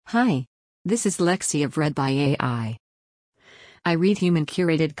Hi. This is Lexi of Read by AI. I read human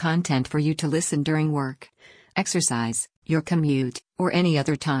curated content for you to listen during work, exercise, your commute, or any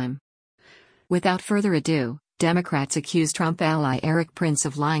other time. Without further ado, Democrats accuse Trump ally Erik Prince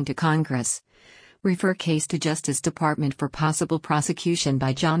of lying to Congress. Refer case to Justice Department for possible prosecution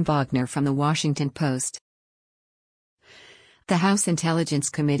by John Wagner from The Washington Post. The House Intelligence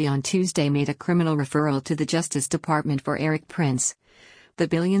Committee on Tuesday made a criminal referral to the Justice Department for Erik Prince, the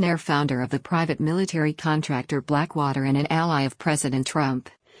billionaire founder of the private military contractor Blackwater and an ally of President Trump,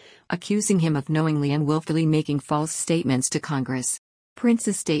 accusing him of knowingly and willfully making false statements to Congress.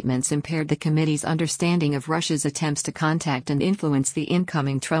 Prince's statements impaired the committee's understanding of Russia's attempts to contact and influence the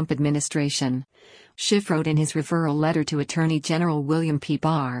incoming Trump administration, Schiff wrote in his referral letter to Attorney General William P.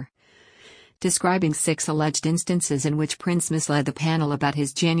 Barr, describing 6 alleged instances in which Prince misled the panel about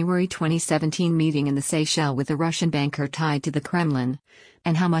his January 2017 meeting in the Seychelles with a Russian banker tied to the Kremlin,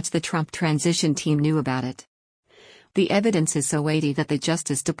 and how much the Trump transition team knew about it. The evidence is so weighty that the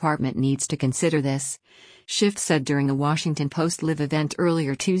Justice Department needs to consider this, Schiff said during the Washington Post Live event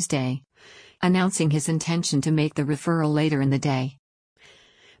earlier Tuesday, announcing his intention to make the referral later in the day.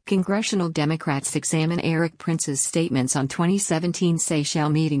 Congressional Democrats examine Erik Prince's statements on 2017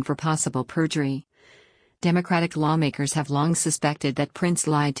 Seychelles meeting for possible perjury. Democratic lawmakers have long suspected that Prince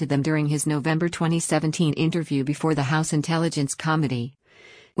lied to them during his November 2017 interview before the House Intelligence Committee,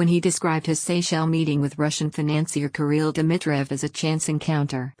 when he described his Seychelles meeting with Russian financier Kirill Dmitriev as a chance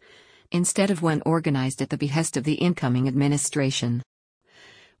encounter, instead of one organized at the behest of the incoming administration.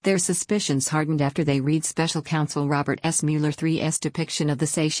 Their suspicions hardened after they read Special Counsel Robert S. Mueller III's depiction of the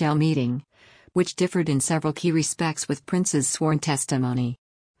Seychelles meeting, which differed in several key respects with Prince's sworn testimony.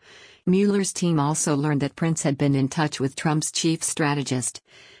 Mueller's team also learned that Prince had been in touch with Trump's chief strategist,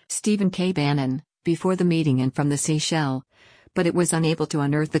 Stephen K. Bannon, before the meeting and from the Seychelles, but it was unable to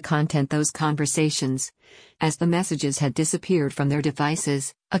unearth the content of those conversations, as the messages had disappeared from their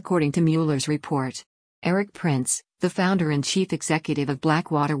devices, according to Mueller's report. Erik Prince, the founder and chief executive of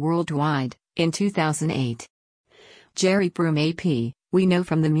Blackwater Worldwide, in 2008. Jerry Broom AP, we know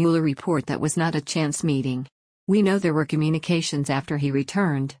from the Mueller report that was not a chance meeting. We know there were communications after he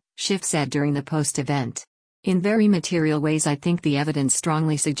returned, Schiff said during the Post event. In very material ways, I think the evidence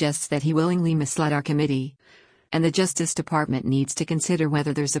strongly suggests that he willingly misled our committee, and the Justice Department needs to consider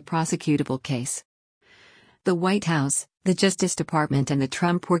whether there's a prosecutable case. The White House, the Justice Department and the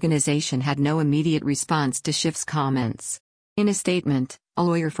Trump Organization had no immediate response to Schiff's comments. In a statement, a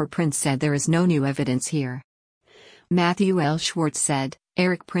lawyer for Prince said there is no new evidence here. Matthew L. Schwartz said,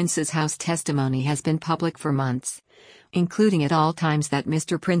 Erik Prince's House testimony has been public for months, including at all times that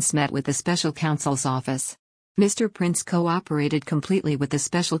Mr. Prince met with the special counsel's office. Mr. Prince cooperated completely with the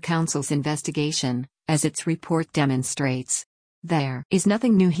special counsel's investigation, as its report demonstrates. There is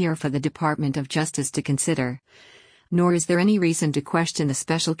nothing new here for the Department of Justice to consider, nor is there any reason to question the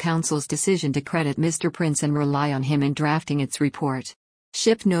special counsel's decision to credit Mr. Prince and rely on him in drafting its report.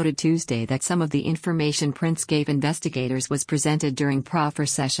 Schiff noted Tuesday that some of the information Prince gave investigators was presented during proffer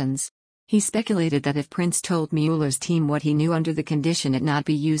sessions. He speculated that if Prince told Mueller's team what he knew under the condition it not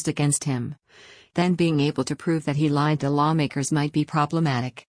be used against him, then being able to prove that he lied to lawmakers might be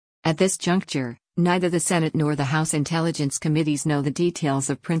problematic. At this juncture, neither the Senate nor the House Intelligence Committees know the details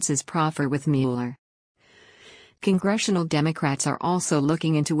of Prince's proffer with Mueller. Congressional Democrats are also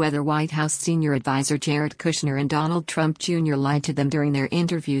looking into whether White House senior advisor Jared Kushner and Donald Trump Jr. lied to them during their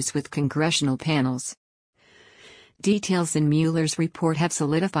interviews with congressional panels. Details in Mueller's report have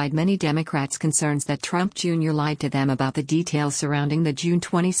solidified many Democrats' concerns that Trump Jr. lied to them about the details surrounding the June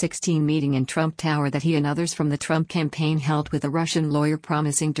 2016 meeting in Trump Tower that he and others from the Trump campaign held with a Russian lawyer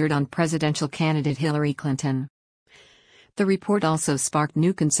promising dirt on presidential candidate Hillary Clinton. The report also sparked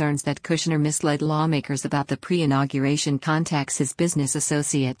new concerns that Kushner misled lawmakers about the pre-inauguration contacts his business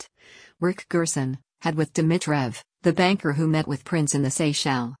associate, Rick Gerson, had with Dmitriev, the banker who met with Prince in the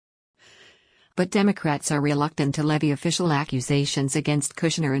Seychelles. But Democrats are reluctant to levy official accusations against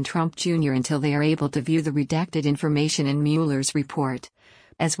Kushner and Trump Jr. until they are able to view the redacted information in Mueller's report,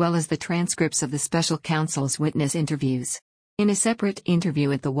 as well as the transcripts of the special counsel's witness interviews. In a separate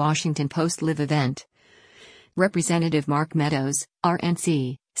interview at the Washington Post Live event, Representative Mark Meadows,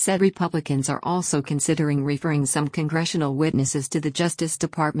 RNC, said Republicans are also considering referring some congressional witnesses to the Justice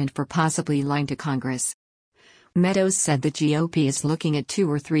Department for possibly lying to Congress. Meadows said the GOP is looking at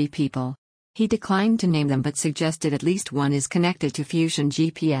 2 or 3 people. He declined to name them but suggested at least one is connected to Fusion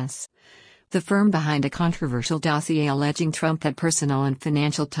GPS, the firm behind a controversial dossier alleging Trump had personal and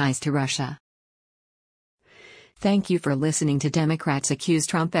financial ties to Russia. Thank you for listening to Democrats accuse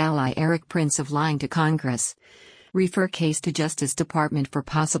Trump ally Erik Prince of lying to Congress. Refer case to Justice Department for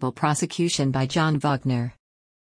possible prosecution by John Wagner.